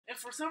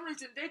for some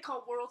reason, they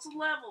call worlds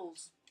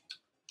levels.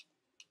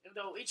 Even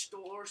though each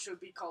door should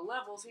be called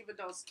levels, even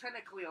though it's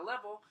technically a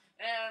level.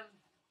 And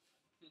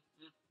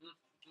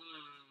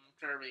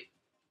Kirby.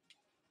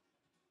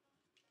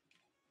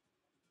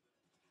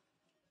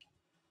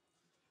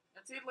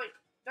 And see, like,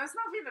 that's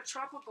not even a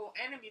tropical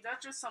enemy.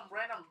 That's just some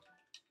random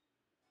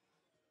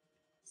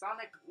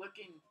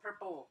Sonic-looking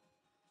purple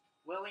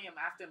William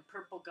Afton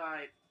purple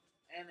guy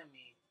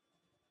enemy.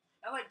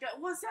 And like,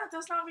 what's that?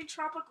 That's not even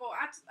tropical.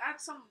 Add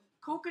some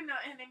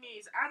coconut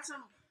enemies. Add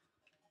some,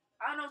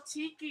 I don't know,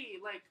 tiki.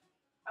 Like,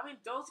 I mean,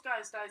 those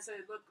guys that I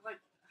said look like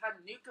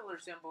had nuclear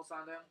symbols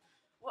on them.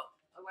 Well,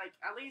 like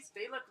at least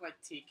they look like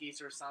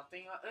tikis or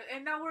something.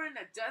 And now we're in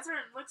a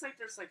desert and it looks like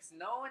there's like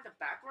snow in the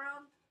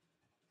background,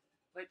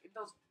 like in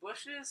those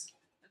bushes.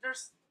 And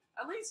there's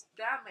at least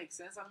that makes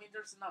sense. I mean,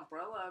 there's an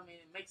umbrella. I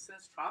mean, it makes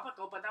sense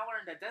tropical. But now we're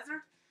in the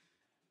desert.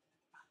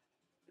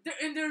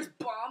 And there's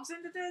bombs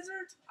in the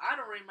desert? I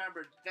don't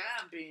remember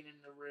them being in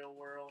the real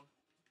world.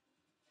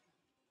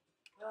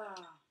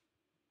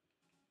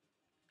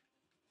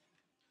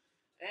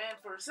 And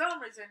for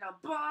some reason, a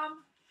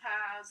bomb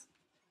has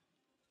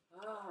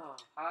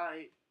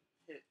high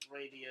hit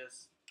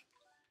radius. You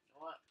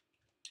know what?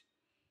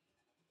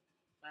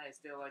 I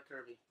still like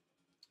Kirby.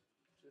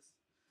 Just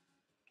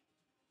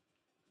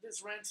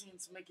this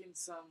Ranting's making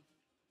some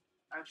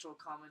actual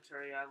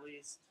commentary at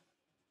least.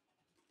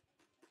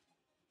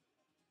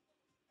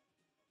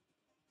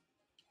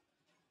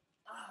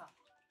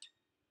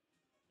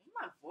 Maybe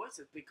my voice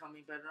is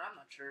becoming better, I'm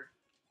not sure.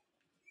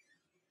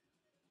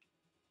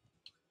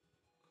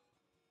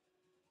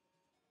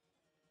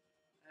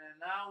 And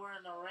now we're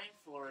in the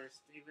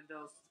rainforest, even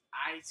though it's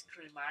Ice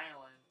Cream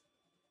Island.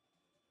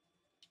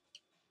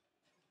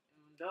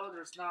 Even though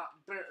there's not,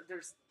 I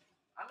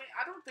mean,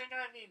 I don't think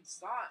I even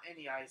saw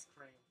any ice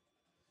cream.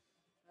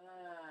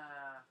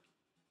 Man,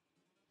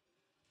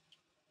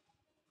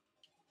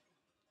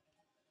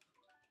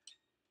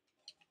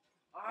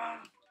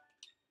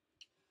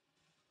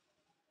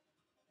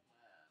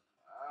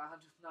 I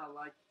do not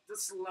like the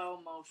slow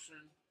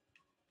motion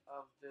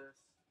of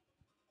this.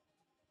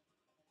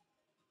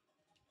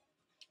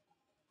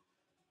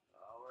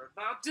 We're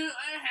about to.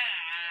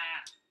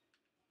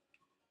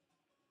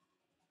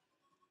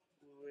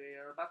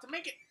 We're about to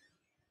make it.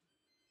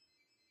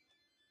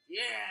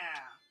 Yeah.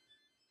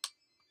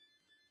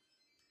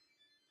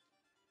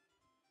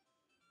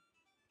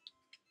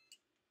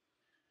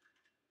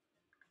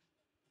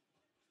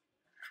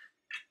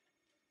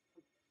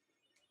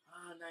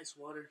 Nice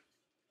water.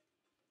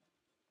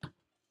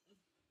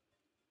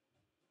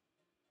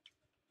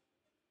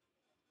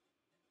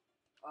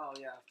 Oh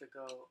yeah, I have to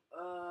go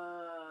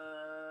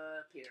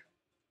up here.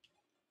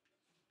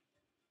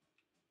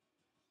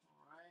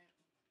 Alright.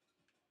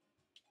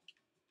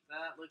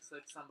 That looks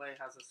like somebody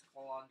has a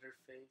skull on their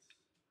face.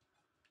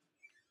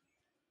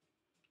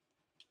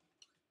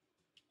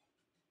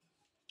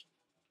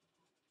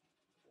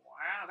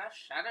 Wow, that's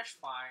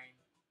satisfying.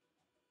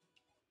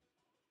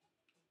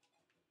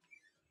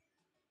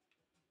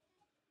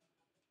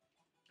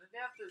 They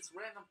have this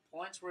random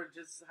points where it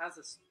just has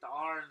a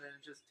star and then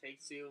it just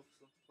takes you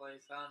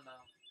someplace. I don't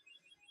know.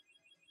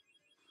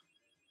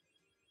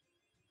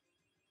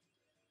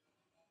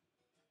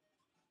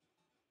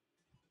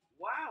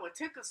 Wow, it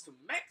took us to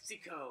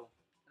Mexico!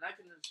 And I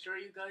can assure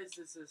you guys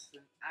this is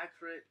an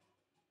accurate.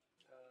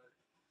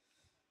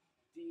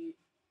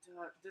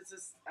 This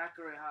is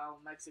accurate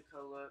how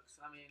Mexico looks.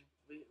 I mean,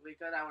 we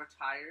got our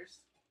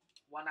tires,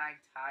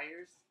 one-eyed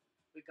tires.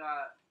 We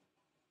got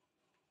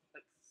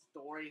like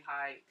story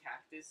high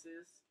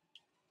cactuses.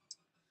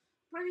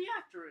 Pretty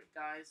accurate,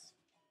 guys.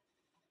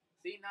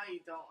 See, now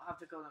you don't have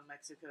to go to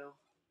Mexico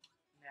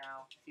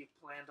now if you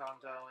planned on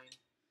going.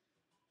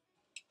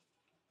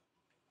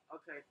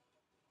 Okay.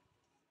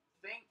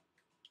 Think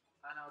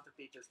I know how to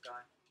beat this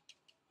guy.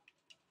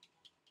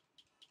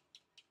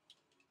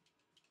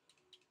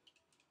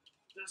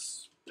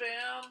 Just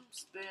spam,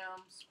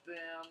 spam,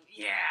 spam.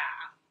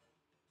 Yeah!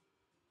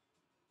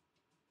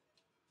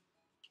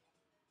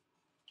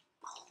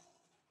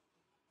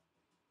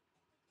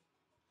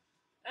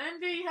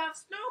 And they have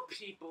snow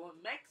people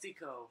in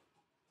Mexico.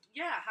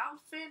 Yeah, how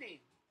fitting.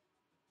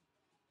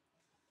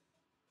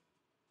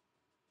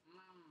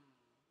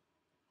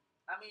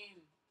 I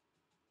mean,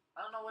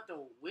 I don't know what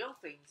the wheel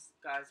things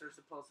guys are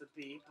supposed to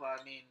be, but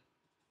I mean,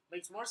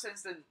 makes more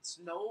sense than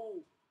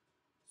snow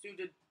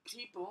suited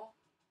people.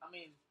 I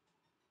mean,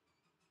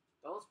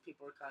 those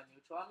people are kind of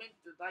neutral. I mean,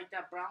 like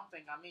that brown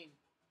thing. I mean,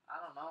 I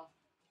don't know.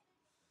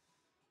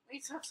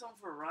 Let's have some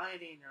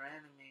variety in your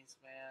enemies,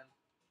 man.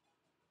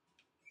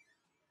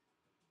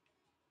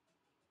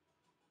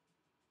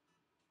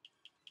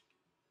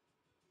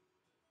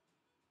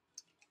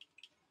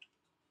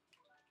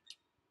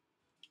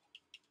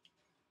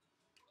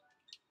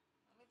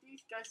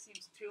 These guys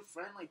seems too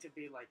friendly to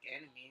be like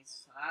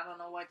enemies. I don't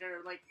know why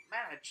they're like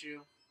mad at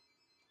you.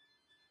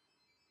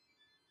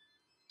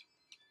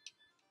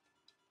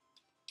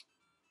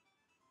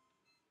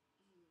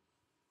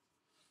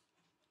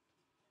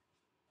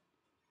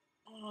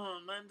 Oh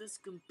man, this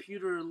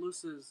computer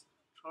loses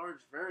charge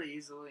very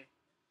easily.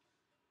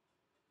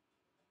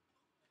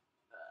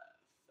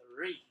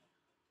 3.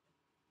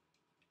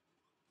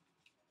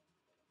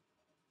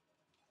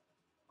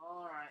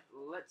 Alright,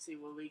 let's see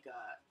what we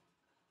got.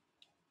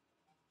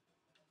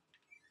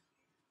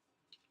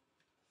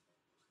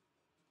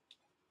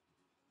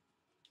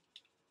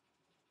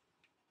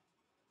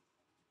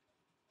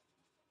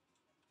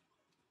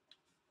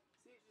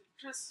 See,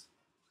 just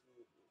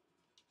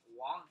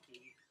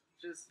wonky.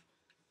 Just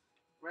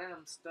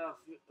random stuff.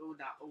 Oh,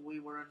 now we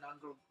were in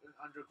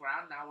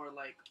underground. Now we're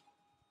like,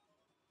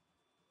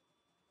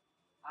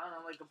 I don't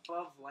know, like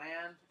above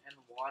land and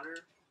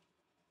water.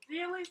 See,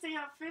 at least they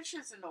have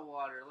fishes in the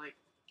water. Like,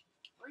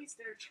 at least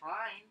they're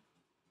trying.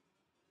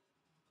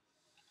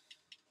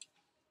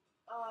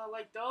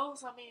 Like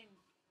those. I mean,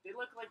 they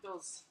look like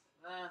those.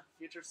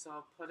 Future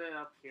self. Put it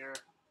up here.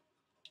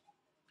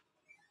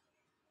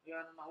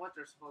 Yeah, I don't know what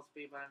they're supposed to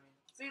be, but I mean,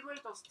 see,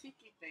 like those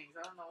tiki things.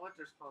 I don't know what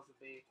they're supposed to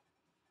be.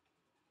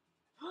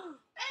 Ah!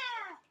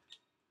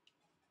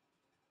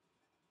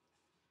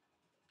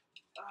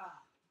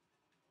 Ah!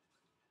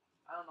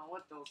 I don't know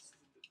what those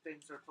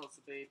things are supposed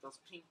to be. Those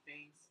pink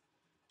things.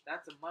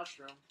 That's a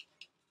mushroom.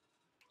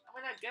 I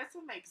mean, I guess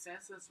it makes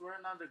sense since we're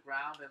in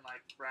underground and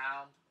like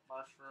brown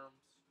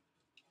mushrooms.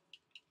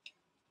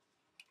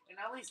 And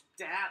at least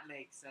that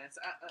makes sense.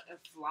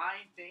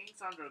 Flying things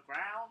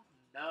underground?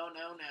 No,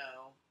 no,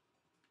 no.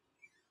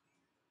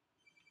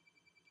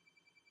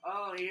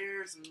 Oh,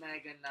 here's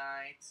Mega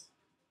Knight.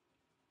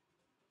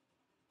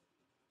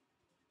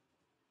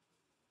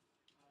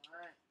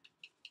 Alright.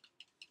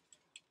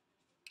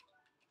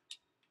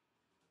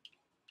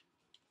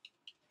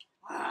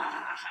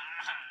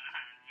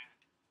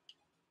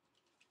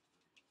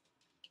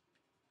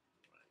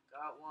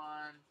 Got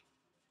one.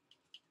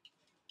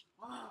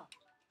 Alright.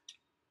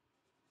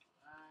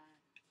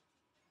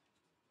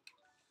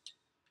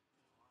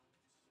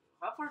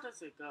 How far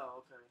does it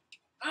go? Okay.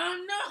 Oh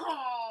no!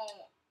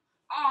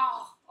 Oh! I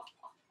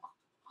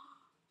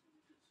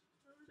just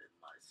hurted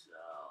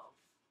myself.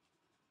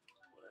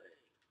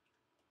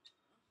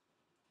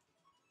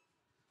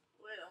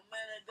 Wait a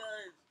minute,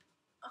 guys.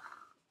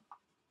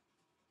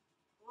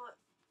 What?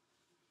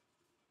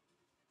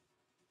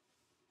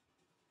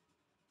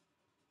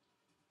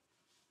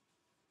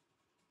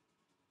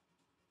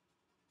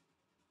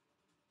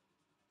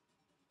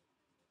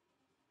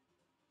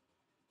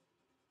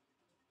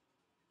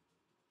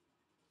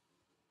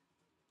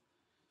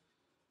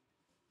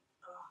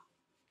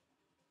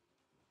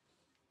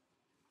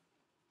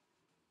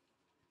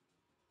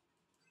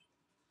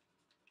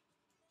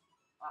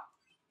 Ah,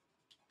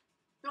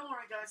 don't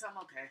worry, guys. I'm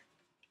okay.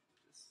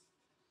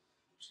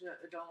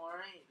 Don't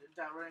worry.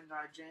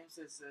 ThatRandomGuy James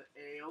is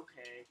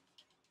a-okay.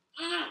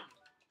 I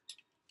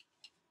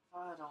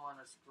don't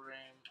want to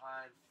scream.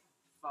 I've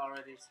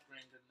already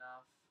screamed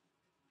enough.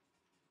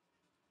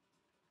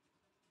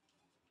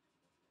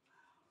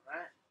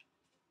 Alright.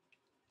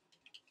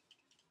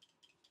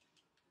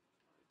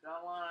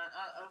 Got one.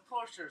 Of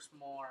course there's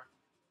more.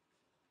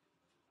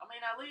 I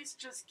mean, at least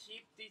just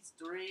keep these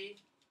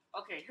 3.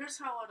 Okay, here's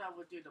how I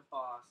would do the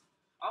boss.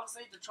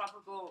 Obviously, the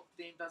tropical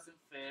theme doesn't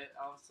fit.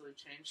 Obviously,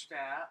 change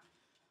that.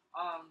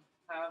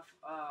 Have,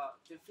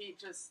 defeat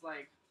just,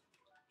 like,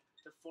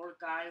 the 4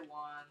 guy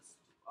ones.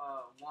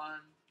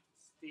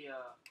 One's the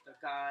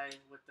guy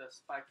with the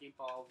spiky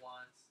ball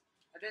ones.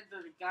 And then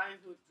the guy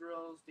who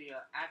throws the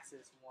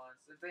axes ones.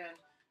 And then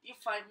you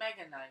fight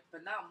Mega Knight,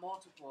 but not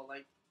multiple.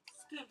 Like,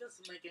 this game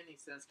doesn't make any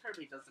sense.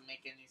 Kirby doesn't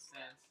make any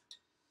sense.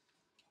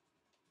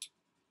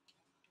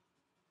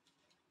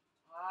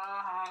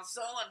 Ah,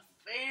 so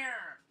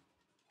unfair.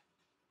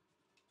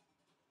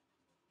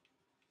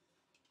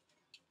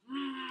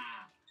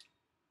 Mm.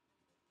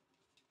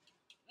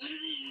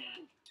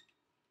 Mm.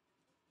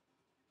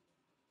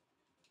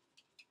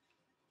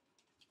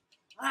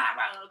 Ah,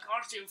 well, of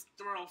course you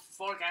throw a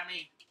fork at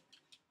me.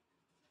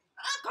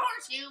 Of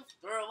course you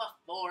throw a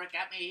fork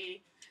at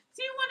me.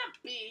 Do you want to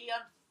be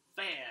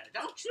unfair,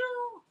 don't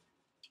you?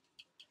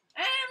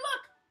 Hey,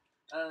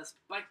 look!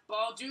 Spike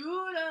Ball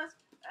Dude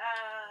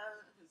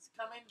is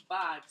coming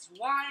by. So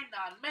why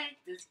not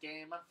make this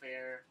game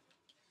unfair?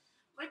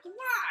 Like,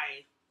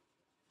 why?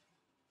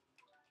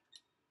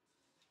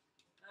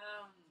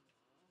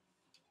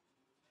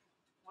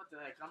 What the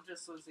heck? I'm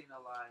just losing a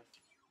life.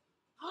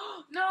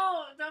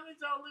 No! That means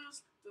I'll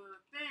lose the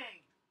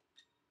thing.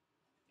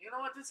 You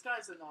know what? This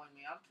guy's annoying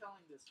me. I'm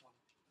killing this one.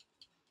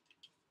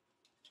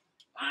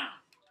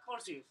 Of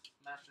course you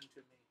smashed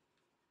into me.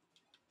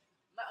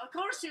 Of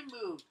course you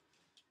moved.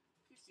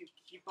 Because you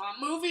keep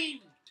on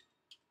moving.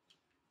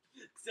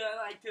 Because I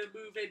like to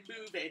move it,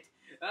 move it.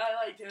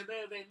 I like to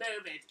move it,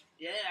 move it.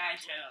 Yeah, I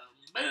like to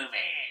move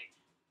it.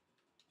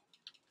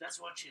 That's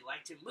what you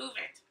like to move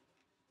it.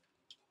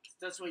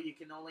 That's what you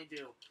can only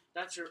do.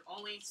 That's your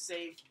only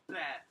safe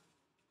bet.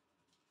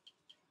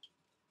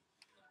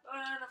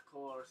 And of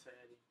course,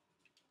 Eddie.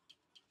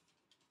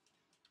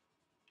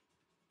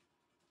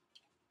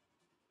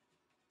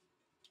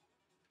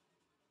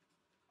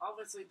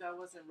 Obviously, that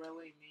wasn't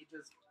really me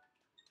just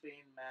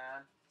Bane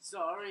Man.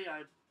 Sorry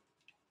I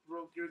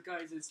broke your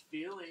guys'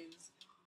 feelings.